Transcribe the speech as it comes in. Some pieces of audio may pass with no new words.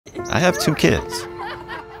I have 2 kids.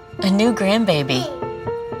 A new grandbaby.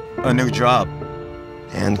 A new job.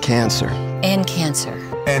 And cancer. And cancer.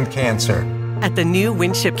 And cancer. At the new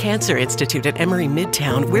Winship Cancer Institute at Emory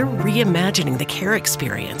Midtown, we're reimagining the care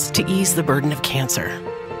experience to ease the burden of cancer.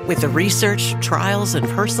 With the research, trials, and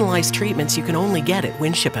personalized treatments you can only get at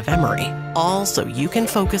Winship of Emory. All so you can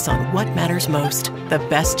focus on what matters most, the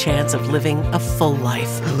best chance of living a full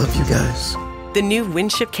life. I love you guys. The new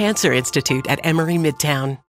Winship Cancer Institute at Emory Midtown.